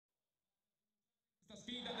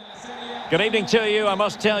Good evening to you. I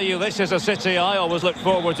must tell you, this is a city I always look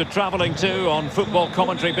forward to travelling to on football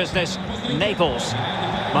commentary business, Naples.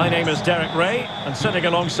 My name is Derek Ray, and sitting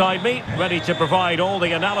alongside me, ready to provide all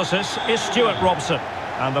the analysis, is Stuart Robson.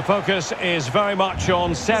 And the focus is very much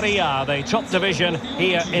on Serie A, the top division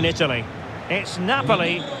here in Italy. It's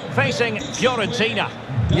Napoli facing Fiorentina.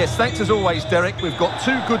 Yes, thanks as always, Derek. We've got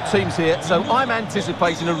two good teams here, so I'm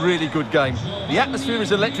anticipating a really good game. The atmosphere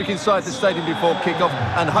is electric inside the stadium before kick-off,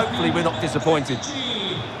 and hopefully we're not disappointed.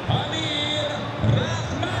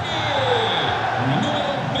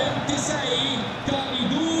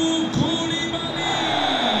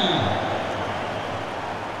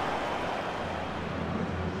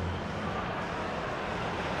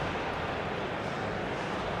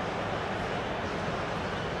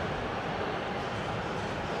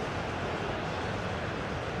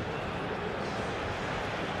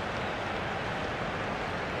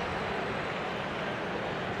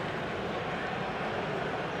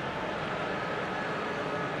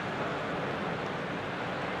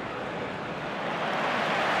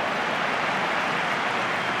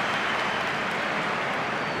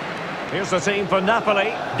 Here's the team for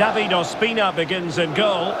Napoli. David Ospina begins in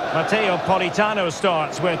goal. Matteo Politano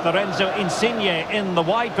starts with Lorenzo Insigne in the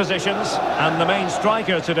wide positions. And the main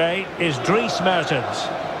striker today is Dries Mertens.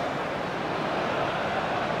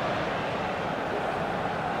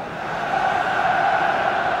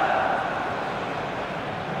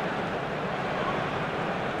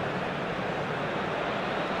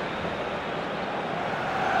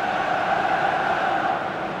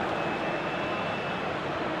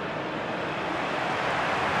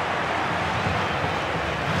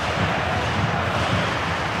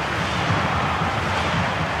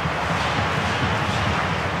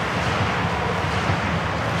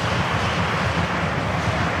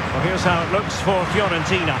 Here's how it looks for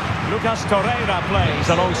Fiorentina. Lucas Torreira plays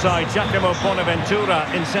alongside Giacomo Bonaventura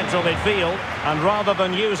in central midfield. And rather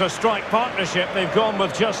than use a strike partnership, they've gone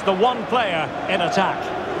with just the one player in attack.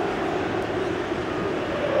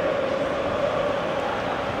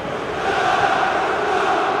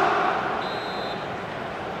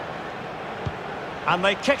 And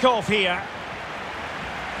they kick off here.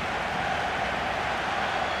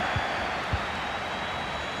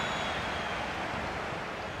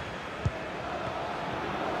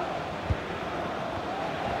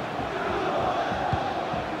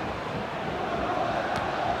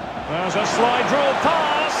 There's a slide rule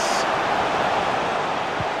pass.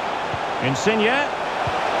 Insigne.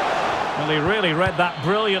 Well, he really read that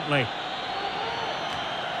brilliantly.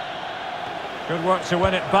 Good work to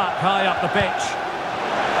win it back high up the pitch.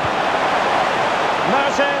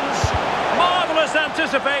 Mertens. Marvellous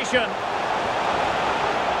anticipation.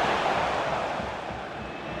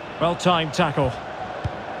 Well-timed tackle.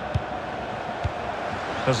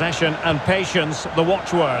 Possession and patience, the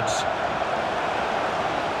watchwords.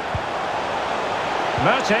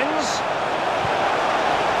 Mertens.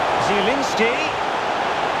 Zielinski.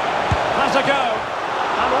 Has a go.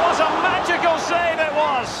 And what a magical save it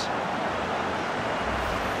was!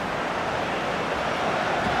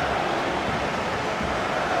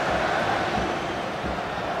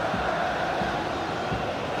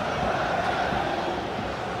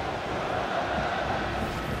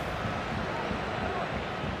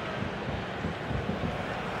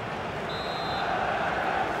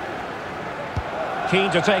 Keen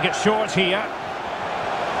to take it short here.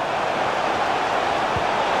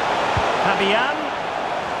 Fabian.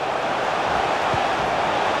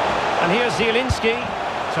 And here's Zielinski.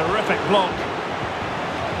 Terrific block.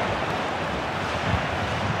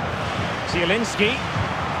 Zielinski.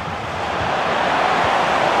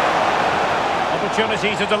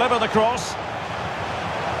 Opportunity to deliver the cross.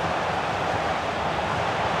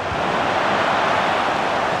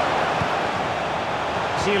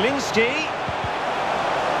 Zielinski.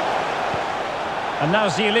 And now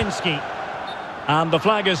Zielinski. And the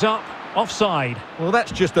flag is up, offside. Well,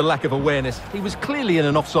 that's just a lack of awareness. He was clearly in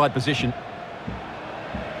an offside position.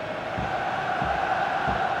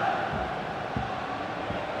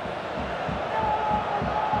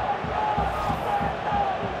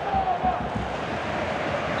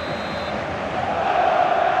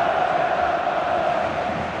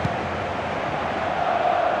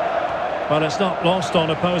 But it's not lost on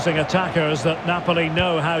opposing attackers that Napoli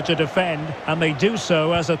know how to defend, and they do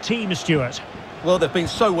so as a team, Stuart. Well, they've been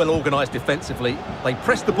so well organised defensively. They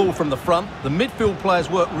press the ball from the front, the midfield players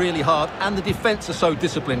work really hard, and the defence are so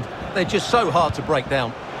disciplined. They're just so hard to break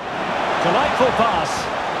down. Delightful pass.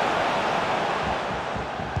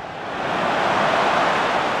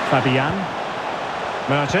 Fabian.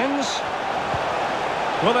 Mertens.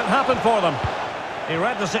 Will it happen for them? He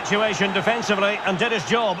read the situation defensively and did his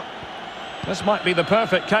job. This might be the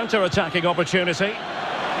perfect counter-attacking opportunity.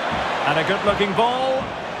 And a good-looking ball.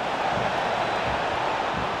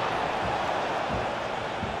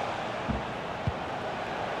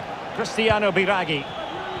 Cristiano Biraghi.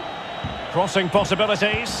 Crossing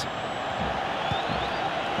possibilities.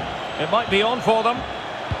 It might be on for them.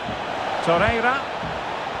 Torreira.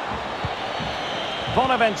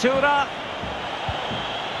 Bonaventura.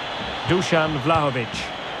 Dusan Vlahovic.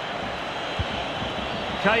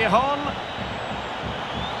 Callejon.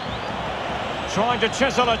 Trying to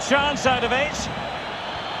chisel a chance out of it.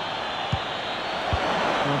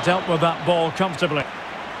 Well, dealt with that ball comfortably.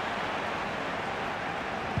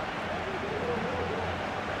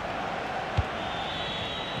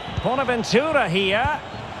 Bonaventura here.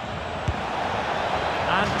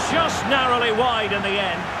 And just narrowly wide in the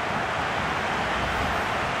end.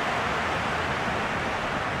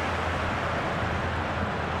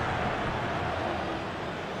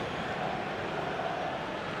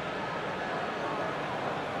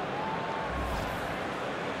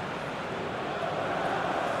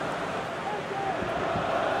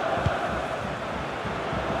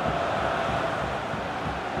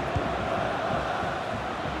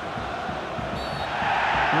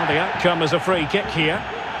 Well, the outcome is a free kick here.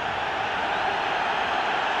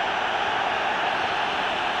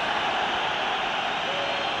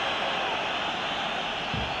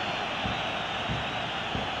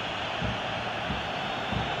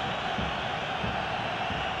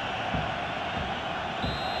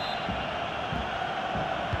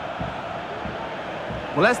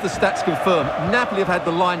 Well, as the stats confirm, Napoli have had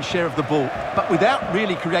the lion's share of the ball, but without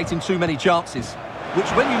really creating too many chances, which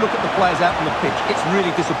when you look at the players out on the pitch, it's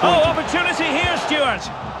really disappointing. Oh, opportunity here, Stuart.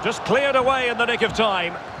 Just cleared away in the nick of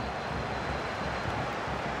time.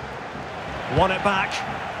 Won it back.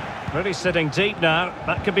 Really sitting deep now.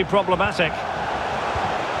 That could be problematic.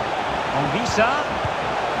 Anguissa.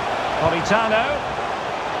 Politano.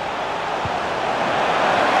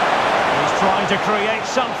 He's trying to create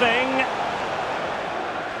something.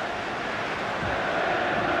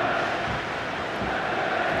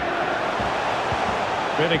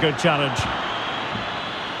 Really good challenge.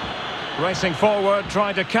 Racing forward,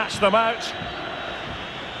 trying to catch them out.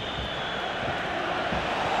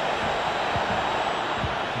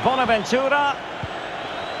 Bonaventura.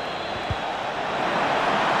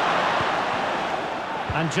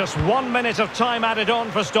 And just 1 minute of time added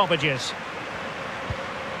on for stoppages.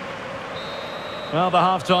 Well, the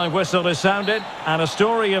half-time whistle is sounded, and a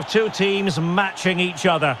story of two teams matching each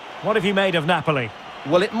other. What have you made of Napoli?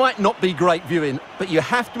 Well, it might not be great viewing, but you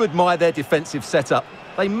have to admire their defensive setup.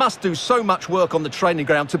 They must do so much work on the training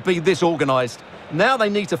ground to be this organised. Now they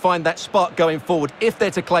need to find that spark going forward if they're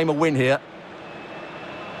to claim a win here.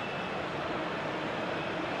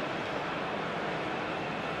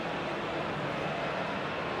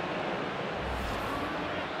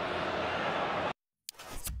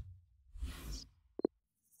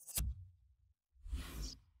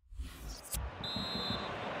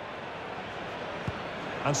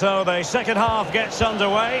 And so the second half gets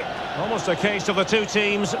underway. Almost a case of the two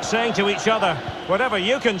teams saying to each other, whatever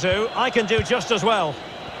you can do, I can do just as well.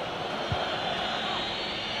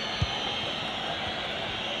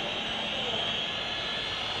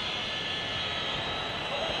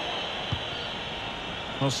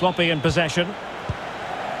 Well, sloppy in possession.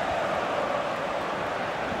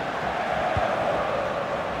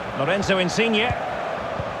 Lorenzo Insigne.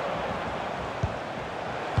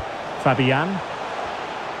 Fabian.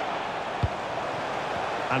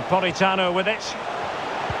 And Politano with it.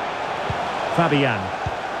 Fabian.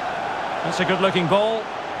 That's a good-looking ball.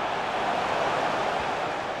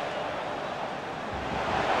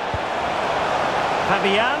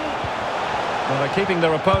 Fabian. Well, they're keeping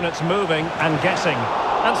their opponents moving and guessing.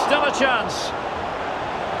 And still a chance.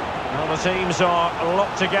 Well, the teams are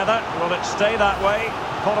locked together. Will it stay that way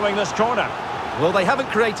following this corner? Well, they haven't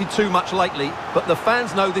created too much lately, but the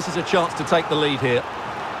fans know this is a chance to take the lead here.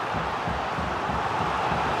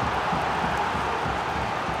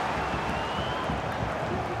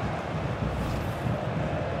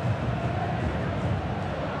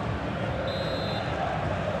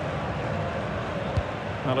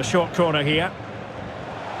 Well, a short corner here.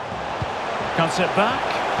 Cuts it back.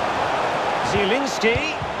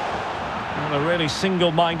 Zielinski. Well, a really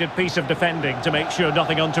single-minded piece of defending to make sure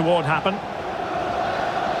nothing untoward happened.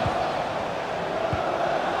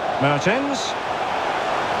 Mertens.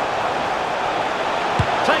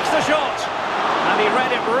 Takes the shot. And he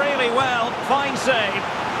read it really well. Fine save.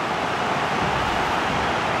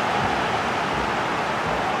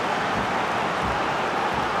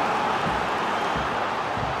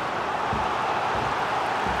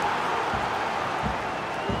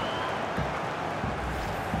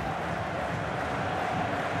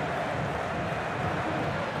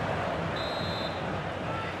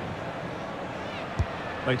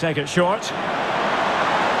 They take it short. Si è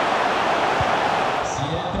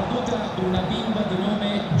perduta una bimba di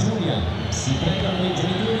nome Giulia. Si pregano I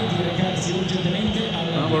genitori di recarsi urgentemente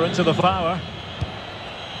alla... Well, we're into the flower.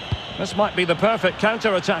 This might be the perfect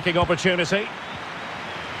counter-attacking opportunity.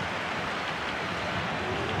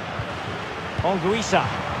 Anguissa.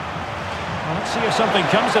 Well, let's see if something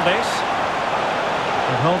comes of this.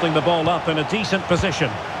 And holding the ball up in a decent position.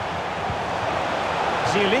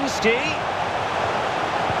 Zielinski.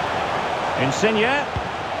 Insigne.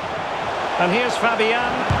 And here's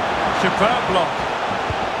Fabian. Superb block.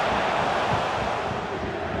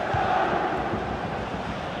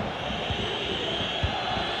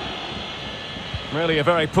 Really a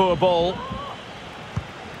very poor ball.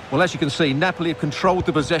 Well, as you can see, Napoli have controlled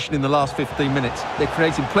the possession in the last 15 minutes. They're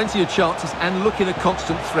creating plenty of chances and looking a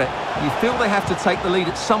constant threat. You feel they have to take the lead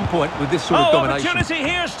at some point with this sort of domination. Opportunity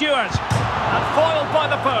here, Stuart. And foiled by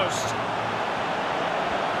the post.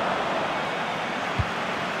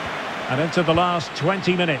 And into the last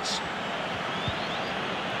 20 minutes.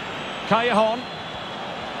 Callejon.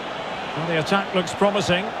 Well, the attack looks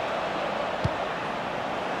promising.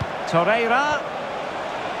 Torreira.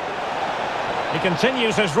 He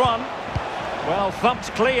continues his run. Well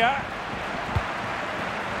thumped clear.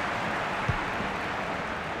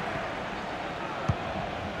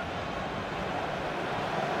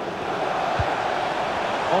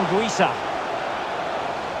 Anguissa.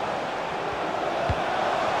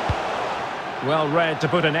 Well read to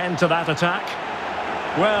put an end to that attack.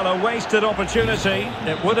 Well, a wasted opportunity.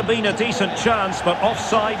 It would have been a decent chance, but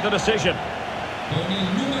offside the decision.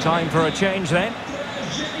 Time for a change then.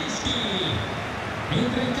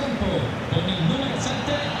 Entra in campo con il numero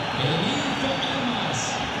 7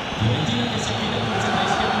 Fiorentina che si affida al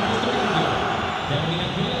teschio in questo video. Termina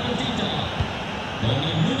qui la partita con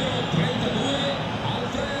il numero 32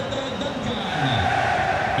 Alfred Duncan.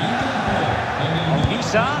 In campo con il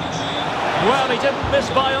Anguissa. Well, he didn't miss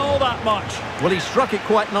by all that much. Well, he struck it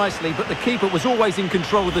quite nicely, but the keeper was always in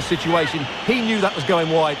control of the situation. He knew that was going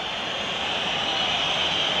wide.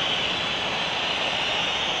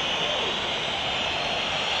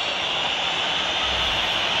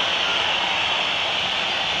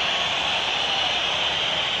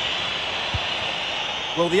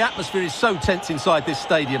 Well, the atmosphere is so tense inside this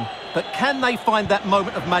stadium, but can they find that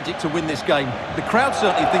moment of magic to win this game? The crowd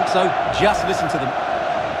certainly think so. Just listen to them.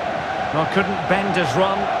 Well, couldn't bend his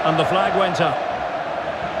run, and the flag went up.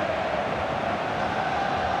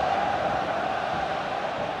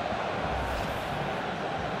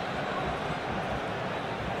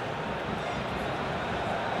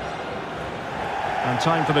 And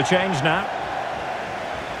time for the change now.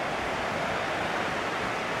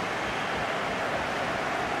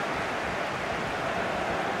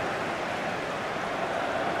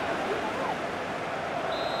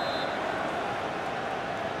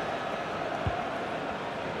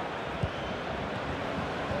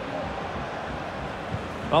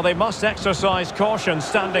 Well, they must exercise caution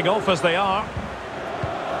standing off as they are.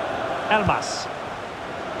 Elmas.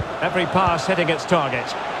 Every pass hitting its target.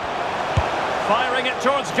 Firing it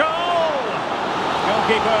towards goal!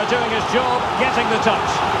 Goalkeeper doing his job, getting the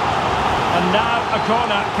touch. And now a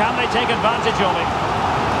corner. Can they take advantage of it?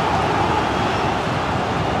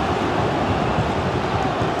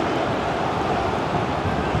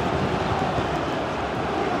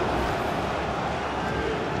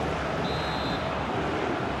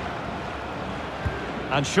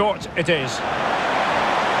 And short it is.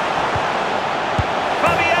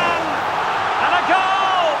 Fabian! And a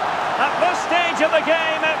goal! At this stage of the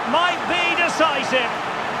game, it might be decisive.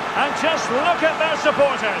 And just look at their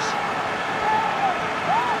supporters.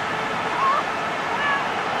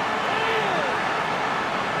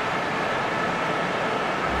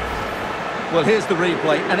 Well, here's the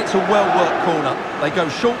replay, and it's a well-worked corner. They go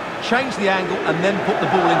short, change the angle, and then put the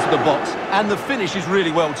ball into the box. And the finish is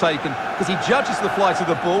really well taken, because he judges the flight of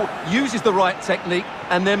the ball, uses the right technique,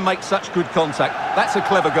 and then makes such good contact. That's a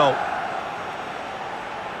clever goal.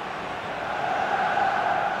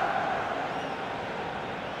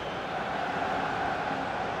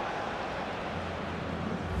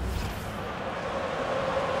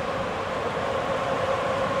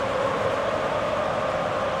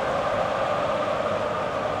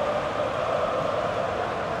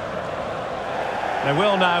 They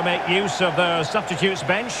will now make use of their substitutes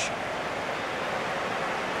bench.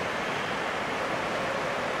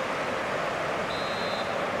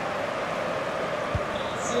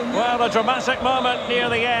 Well, a dramatic moment near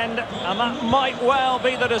the end, and that might well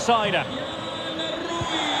be the decider.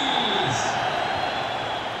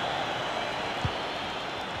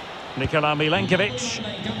 Nikola Milenkovic.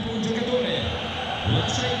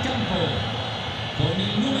 lascia il campo con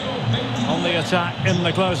il numero 22. On the attack in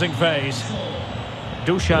the closing phase.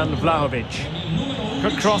 Dusan Vlahovic.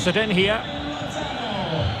 Could cross it in here.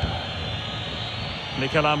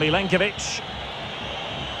 Nikola Milenkovic.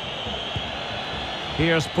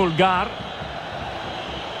 Here's Pulgar.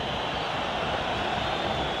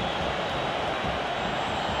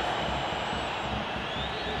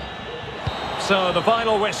 So the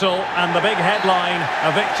final whistle and the big headline,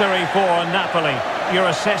 a victory for Napoli. Your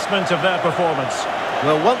assessment of their performance?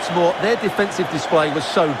 Well, once more, their defensive display was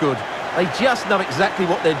so good. They just know exactly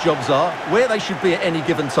what their jobs are, where they should be at any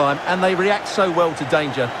given time, and they react so well to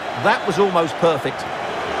danger. That was almost perfect.